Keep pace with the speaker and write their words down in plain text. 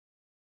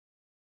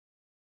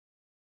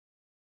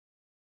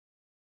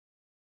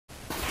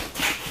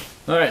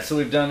Alright, so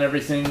we've done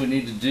everything we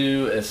need to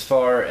do as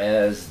far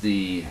as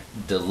the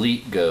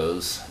delete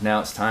goes.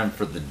 Now it's time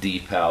for the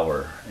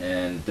depower.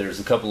 And there's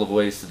a couple of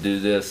ways to do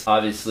this.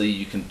 Obviously,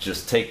 you can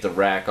just take the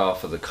rack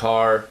off of the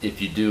car.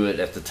 If you do it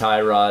at the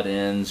tie rod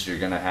ends, you're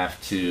going to have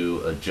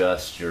to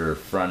adjust your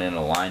front end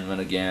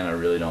alignment again. I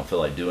really don't feel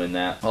like doing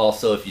that.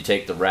 Also, if you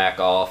take the rack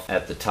off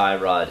at the tie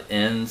rod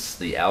ends,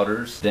 the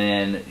outers,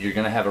 then you're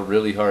going to have a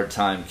really hard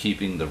time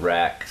keeping the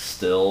rack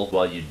still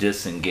while you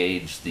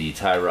disengage the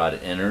tie rod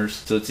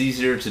inners. So it's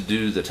easier to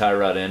do the tie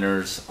rod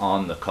inners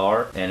on the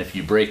car, and if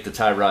you break the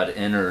tie rod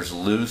inners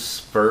loose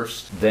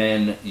first,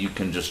 then you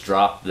can just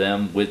drop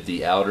them with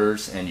the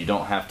outers and you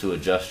don't have to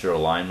adjust your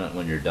alignment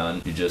when you're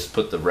done. You just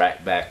put the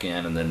rack back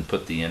in and then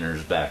put the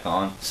inners back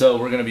on. So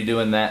we're going to be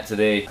doing that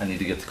today. I need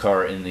to get the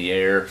car in the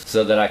air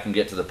so that I can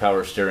get to the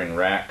power steering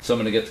rack. So I'm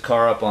going to get the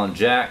car up on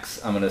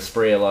jacks. I'm going to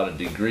spray a lot of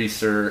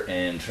degreaser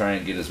and try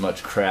and get as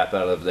much crap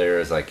out of there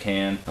as I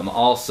can. I'm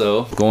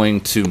also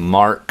going to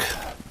mark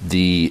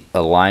the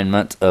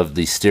alignment of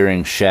the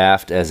steering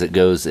shaft as it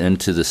goes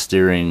into the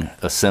steering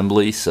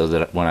assembly, so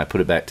that when I put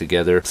it back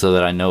together, so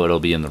that I know it'll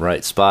be in the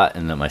right spot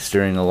and that my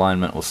steering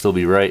alignment will still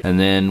be right. And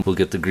then we'll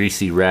get the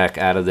greasy rack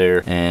out of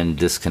there and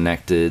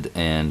disconnected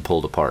and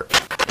pulled apart.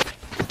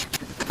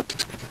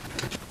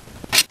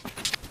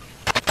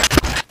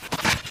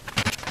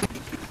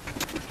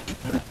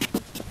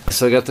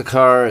 So I got the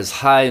car as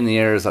high in the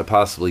air as I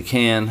possibly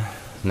can.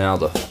 Now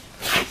the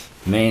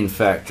main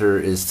factor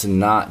is to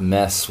not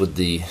mess with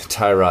the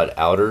tie rod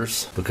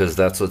outers, because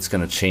that's what's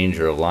going to change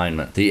your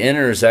alignment. The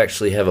inners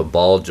actually have a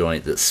ball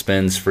joint that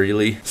spins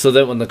freely, so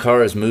that when the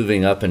car is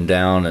moving up and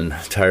down and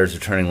tires are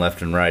turning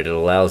left and right, it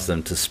allows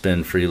them to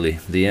spin freely.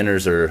 The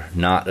inners are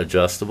not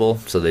adjustable,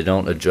 so they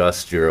don't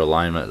adjust your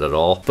alignment at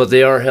all, but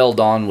they are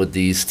held on with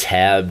these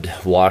tabbed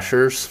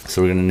washers.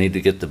 So we're going to need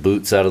to get the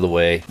boots out of the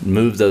way,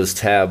 move those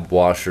tab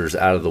washers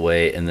out of the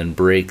way, and then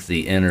break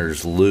the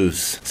inners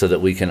loose so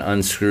that we can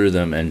unscrew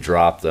them and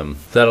drop them.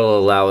 That'll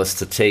allow us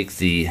to take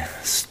the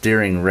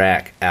steering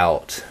rack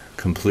out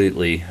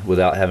completely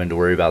without having to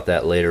worry about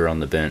that later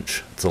on the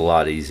bench. It's a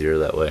lot easier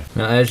that way.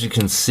 Now, as you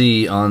can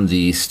see on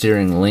the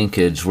steering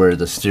linkage where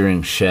the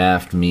steering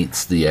shaft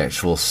meets the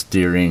actual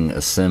steering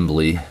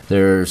assembly,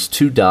 there's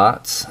two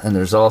dots, and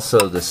there's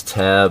also this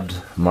tabbed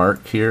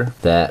mark here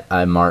that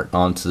I marked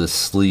onto the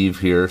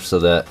sleeve here so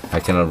that I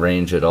can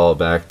arrange it all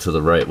back to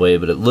the right way,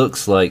 but it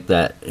looks like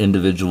that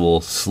individual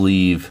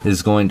sleeve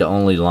is going to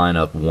only line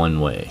up one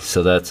way,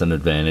 so that's an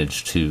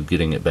advantage to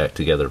getting it back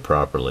together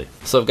properly.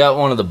 So I've got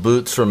one of the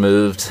boots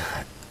removed.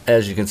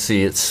 As you can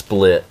see, it's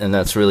split, and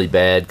that's really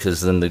bad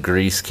because then the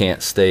grease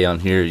can't stay on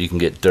here. You can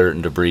get dirt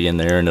and debris in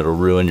there and it'll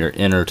ruin your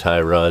inner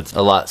tie rods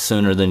a lot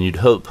sooner than you'd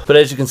hope. But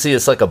as you can see,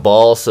 it's like a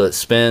ball, so it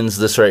spins.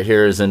 This right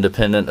here is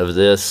independent of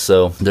this,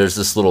 so there's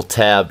this little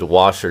tabbed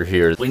washer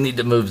here. We need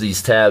to move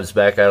these tabs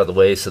back out of the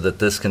way so that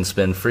this can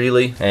spin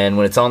freely, and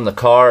when it's on the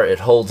car,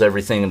 it holds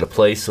everything into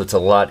place, so it's a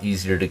lot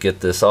easier to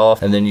get this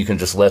off, and then you can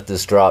just let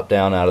this drop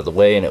down out of the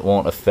way and it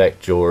won't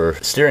affect your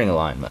steering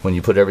alignment. When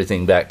you put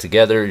everything back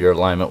together, your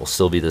alignment will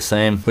still be the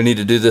same. We need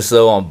to do this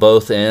though on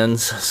both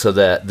ends so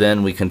that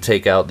then we can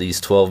take out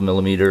these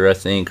 12mm, I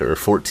think, or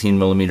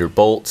 14mm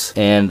bolts.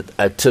 And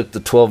I took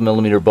the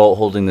 12mm bolt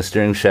holding the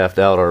steering shaft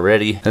out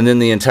already, and then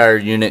the entire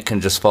unit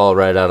can just fall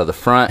right out of the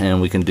front and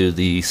we can do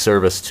the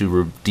service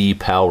to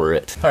depower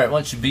it. Alright,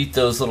 once you beat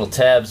those little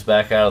tabs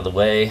back out of the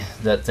way,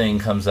 that thing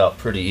comes out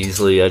pretty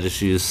easily. I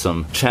just use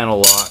some channel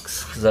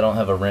locks because I don't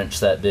have a wrench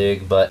that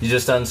big, but you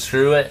just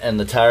unscrew it and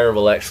the tire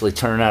will actually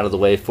turn out of the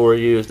way for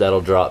you.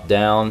 That'll drop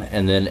down,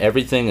 and then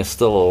everything is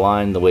still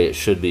aligned the way it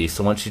should be.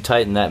 So once you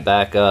tighten that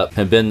back up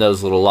and bend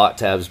those little lock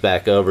tabs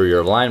back over,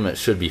 your alignment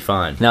should be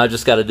fine. Now I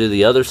just got to do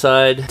the other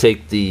side,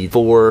 take the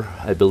four,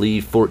 I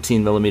believe,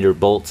 14mm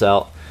bolts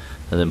out,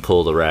 and then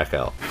pull the rack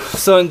out.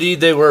 So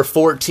indeed they were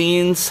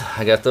 14s.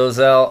 I got those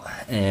out,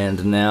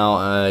 and now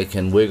I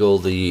can wiggle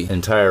the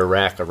entire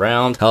rack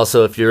around.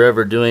 Also, if you're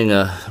ever doing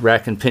a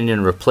rack and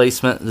pinion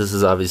replacement, this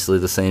is obviously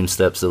the same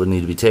steps that would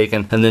need to be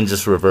taken, and then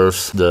just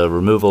reverse the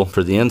removal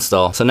for the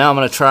install. So now I'm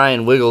going to try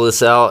and wiggle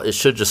this out. It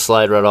should just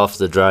slide right off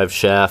the drive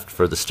shaft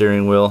for the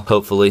steering wheel,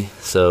 hopefully.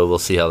 So we'll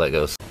see how that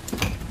goes.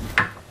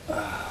 Well,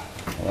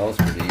 that was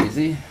pretty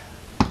easy.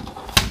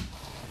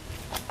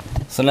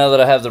 So now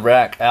that I have the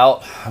rack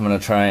out, I'm going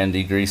to try and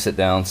degrease it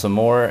down some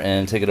more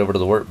and take it over to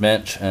the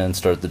workbench and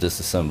start the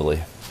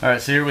disassembly.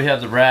 Alright, so here we have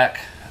the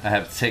rack. I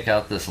have to take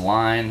out this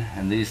line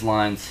and these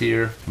lines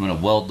here. I'm going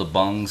to weld the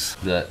bungs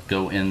that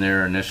go in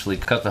there initially,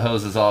 cut the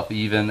hoses off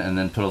even, and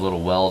then put a little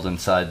weld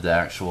inside the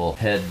actual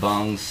head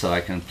bungs so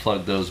I can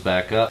plug those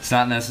back up. It's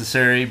not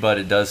necessary, but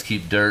it does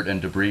keep dirt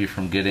and debris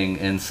from getting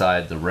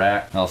inside the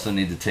rack. I also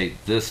need to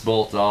take this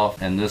bolt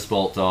off and this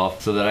bolt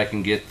off so that I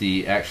can get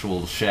the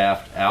actual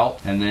shaft out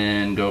and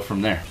then go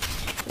from there.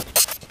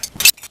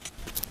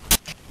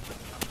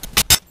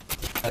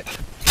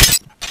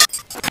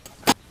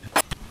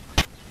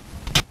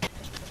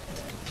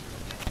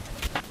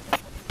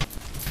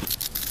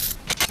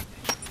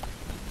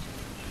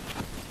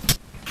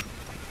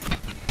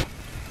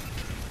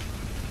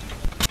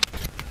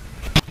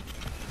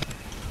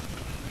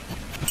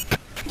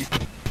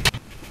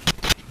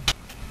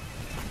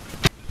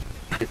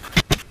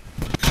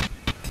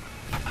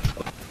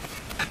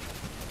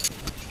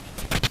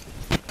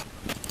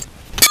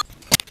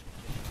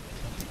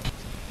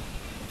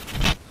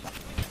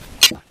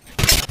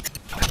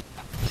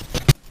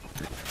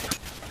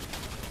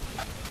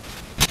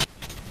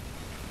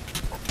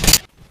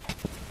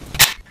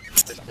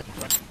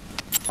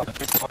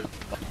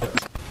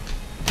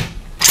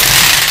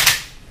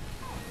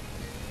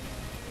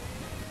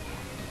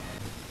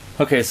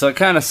 Okay, so I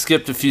kind of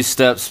skipped a few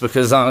steps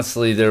because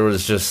honestly there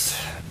was just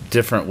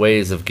different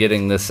ways of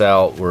getting this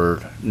out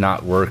were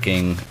not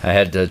working. I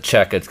had to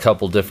check a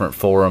couple different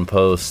forum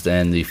posts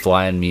and the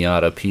Flying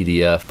Miata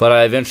PDF, but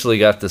I eventually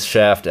got this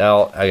shaft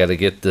out. I got to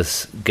get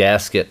this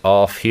gasket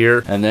off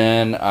here, and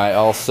then I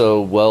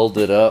also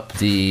welded up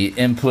the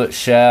input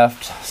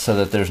shaft so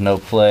that there's no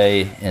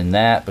play in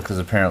that, because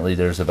apparently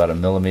there's about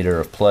 1 millimeter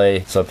of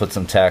play. So I put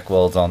some tack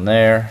welds on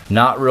there.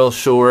 Not real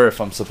sure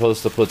if I'm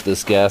supposed to put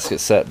this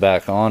gasket set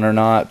back on or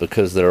not,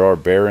 because there are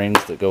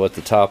bearings that go at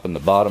the top and the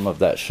bottom of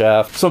that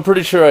shaft. So I'm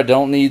pretty sure I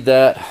don't need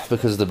that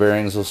because the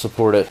bearings will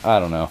support it. I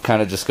don't know.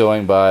 Kind of just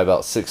going by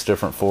about 6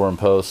 different forum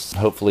posts.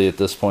 Hopefully at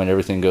this point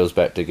everything goes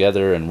back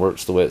together and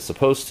works the way it's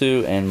supposed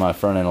to, and my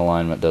front end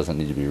alignment doesn't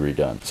need to be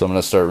redone. So I'm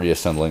going to start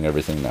reassembling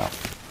everything now.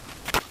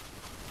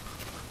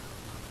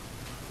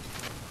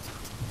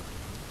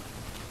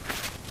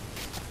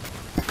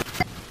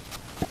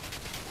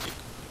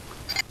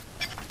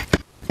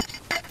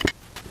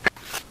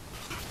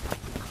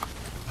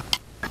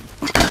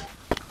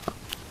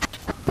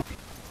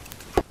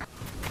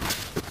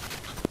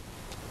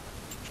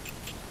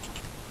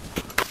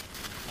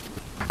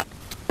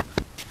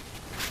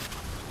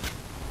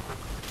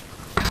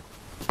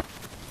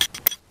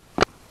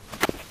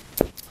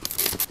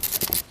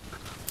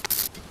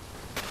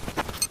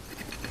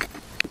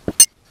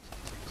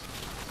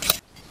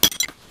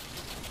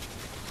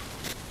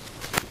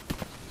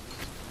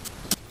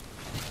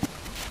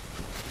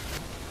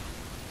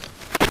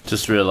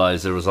 Just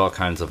realized there was all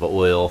kinds of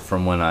oil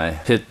from when I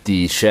hit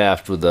the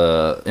shaft with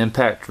a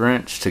impact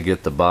wrench to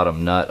get the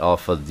bottom nut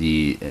off of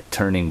the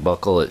turning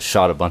buckle. It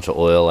shot a bunch of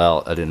oil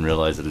out. I didn't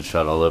realize it had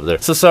shot all over there.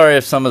 So sorry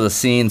if some of the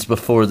scenes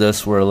before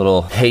this were a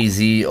little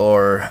hazy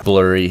or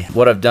blurry.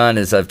 What I've done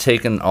is I've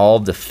taken all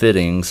the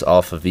fittings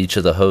off of each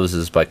of the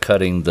hoses by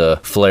cutting the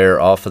flare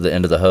off of the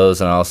end of the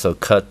hose, and I also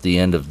cut the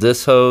end of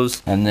this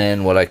hose. And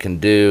then what I can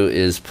do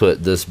is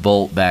put this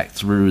bolt back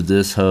through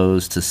this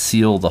hose to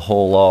seal the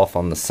hole off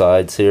on the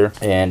sides here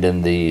and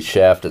in the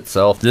shaft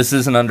itself. This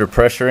isn't under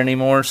pressure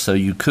anymore, so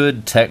you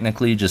could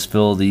technically just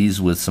fill these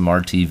with some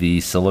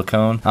RTV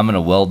silicone. I'm going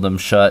to weld them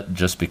shut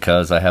just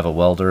because I have a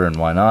welder, and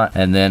why not?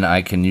 And then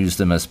I can use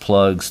them as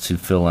plugs to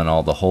fill in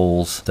all the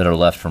holes that are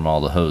left from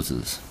all the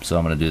hoses. So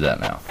I'm going to do that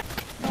now.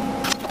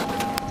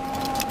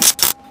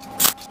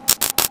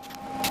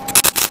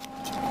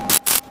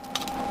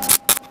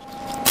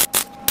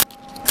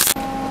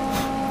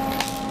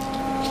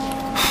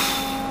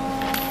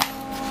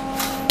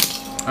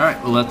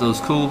 Alright, we'll let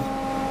those cool,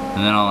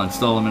 and then I'll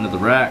install them into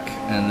the rack,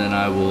 and then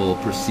I will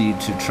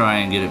proceed to try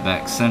and get it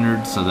back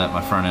centered so that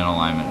my front end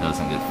alignment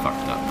doesn't get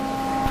fucked up.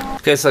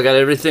 Okay, so I got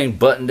everything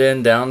buttoned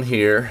in down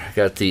here.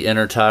 Got the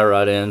inner tie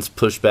rod ends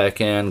pushed back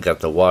in, got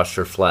the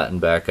washer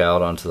flattened back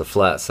out onto the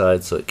flat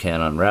side so it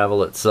can't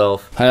unravel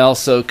itself. I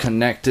also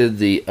connected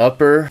the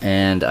upper,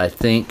 and I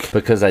think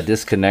because I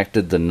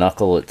disconnected the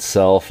knuckle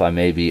itself, I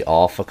may be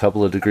off a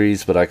couple of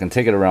degrees, but I can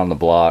take it around the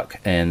block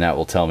and that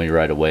will tell me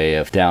right away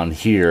if down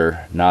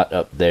here, not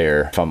up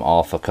there, if I'm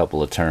off a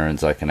couple of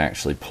turns, I can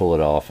actually pull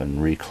it off and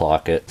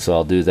reclock it. So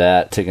I'll do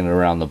that, taking it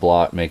around the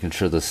block, making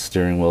sure the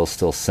steering wheel is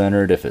still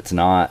centered. If it's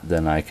not,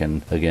 then I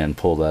can again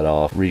pull that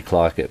off,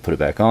 reclock it, put it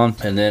back on,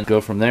 and then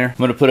go from there. I'm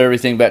going to put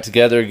everything back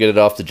together, get it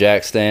off the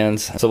jack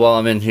stands. So while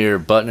I'm in here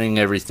buttoning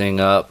everything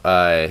up,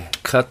 I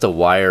cut the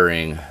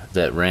wiring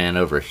that ran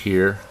over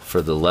here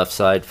for the left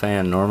side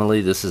fan.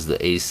 Normally this is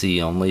the AC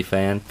only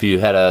fan. If you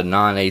had a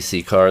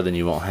non-AC car, then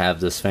you won't have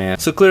this fan.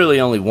 So clearly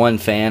only one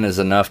fan is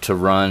enough to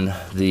run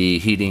the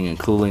heating and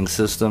cooling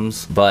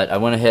systems, but I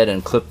went ahead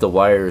and clipped the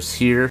wires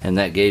here, and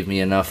that gave me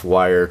enough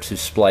wire to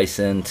splice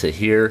into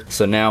here.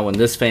 So now when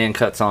this fan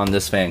cuts on,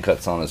 this fan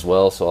cuts on as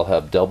well, so I'll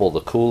have double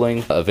the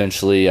cooling.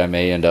 Eventually I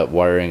may end up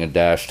wiring a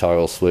dash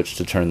toggle switch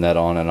to turn that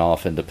on and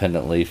off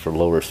independently for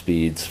lower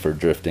speeds, for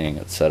drifting,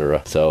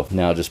 etc. So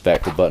now just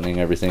back to buttoning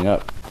everything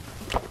up.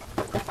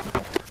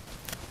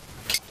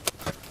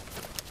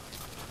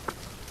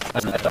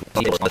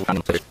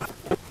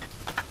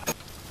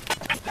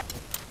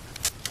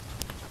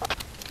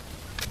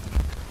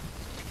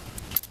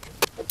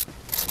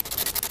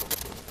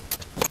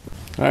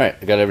 Alright,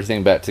 I got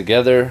everything back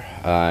together.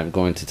 I'm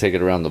going to take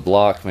it around the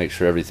block, make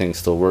sure everything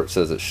still works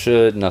as it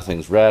should,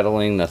 nothing's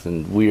rattling,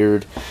 nothing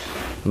weird.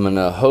 I'm going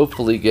to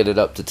hopefully get it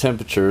up to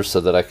temperature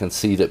so that I can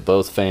see that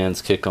both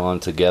fans kick on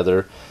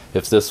together.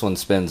 If this one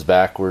spins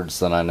backwards,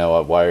 then I know I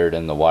wired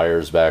in the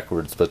wires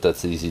backwards, but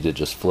that's easy to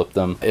just flip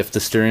them. If the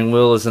steering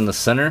wheel is in the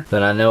center,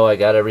 then I know I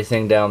got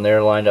everything down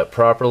there lined up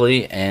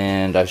properly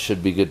and I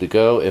should be good to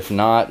go. If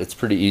not, it's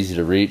pretty easy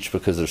to reach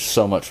because there's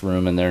so much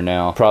room in there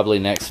now. Probably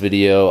next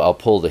video I'll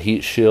pull the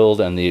heat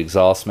shield and the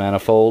exhaust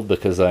manifold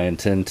because I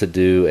intend to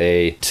do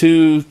a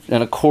 2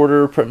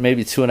 1/4,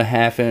 maybe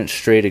 2.5 inch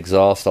straight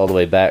exhaust all the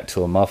way back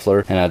to a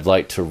muffler, and I'd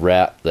like to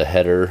wrap the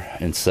header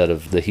instead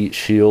of the heat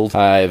shield.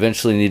 I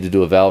eventually need to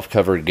do a valve valve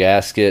cover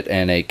gasket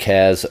and a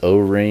CAS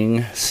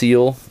O-ring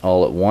seal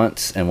all at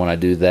once, and when I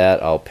do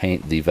that I'll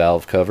paint the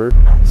valve cover.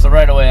 So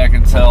right away I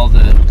can tell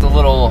that it's a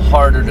little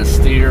harder to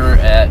steer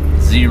at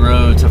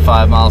 0 to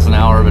 5 miles an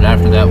hour, but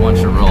after that,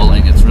 once you're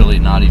rolling, it's really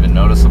not even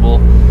noticeable.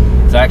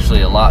 It's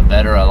actually a lot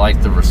better. I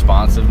like the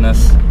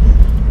responsiveness.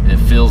 It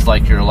feels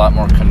like you're a lot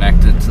more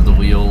connected to the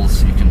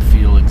wheels. You can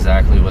feel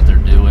exactly what they're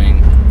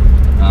doing.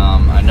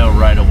 I know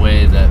right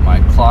away that my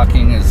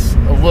clocking is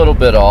a little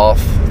bit off.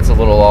 It's a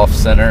little off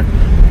center,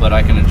 but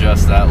I can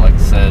adjust that, like I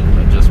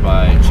said, just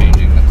by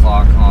changing the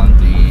clock on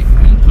the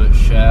input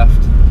shaft.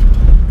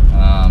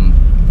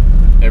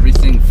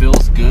 Everything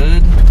feels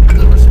good.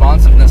 The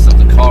responsiveness of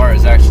the car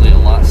is actually a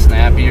lot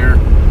snappier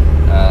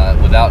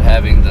without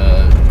having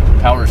the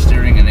power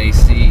steering and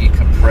AC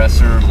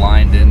compressor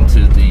lined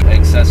into the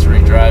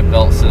accessory drive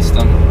belt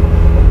system.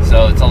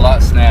 So it's a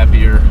lot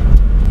snappier.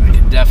 I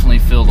can definitely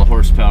feel the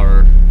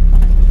horsepower.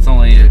 It's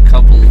only a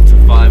couple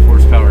to 5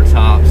 horsepower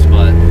tops,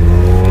 but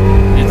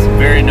it's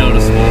very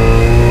noticeable.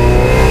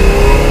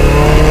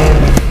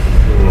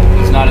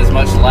 There's not as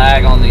much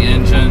lag on the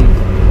engine.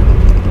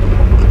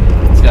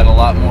 It's got a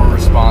lot more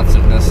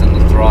responsiveness in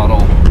the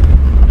throttle.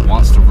 It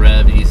wants to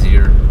rev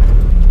easier.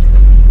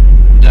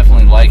 I'm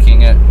definitely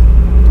liking it.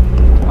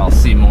 I'll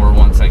see more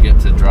once I get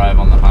to drive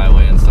on the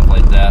highway and stuff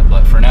like that.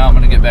 But for now, I'm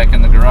going to get back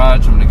in the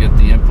garage. I'm going to get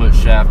the input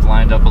shaft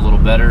lined up a little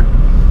better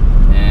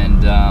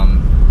and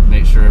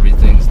make sure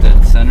everything's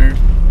dead centered.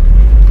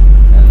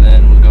 And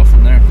then we'll go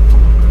from there.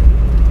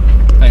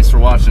 Thanks for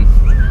watching.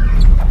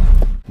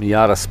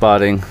 Miata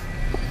spotting.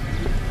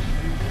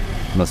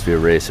 Must be a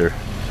racer.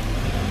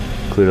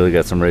 Clearly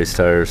got some race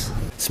tires.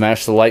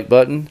 Smash the like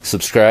button,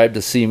 subscribe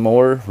to see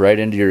more right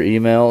into your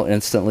email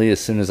instantly as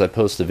soon as I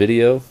post a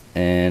video,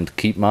 and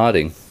keep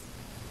modding.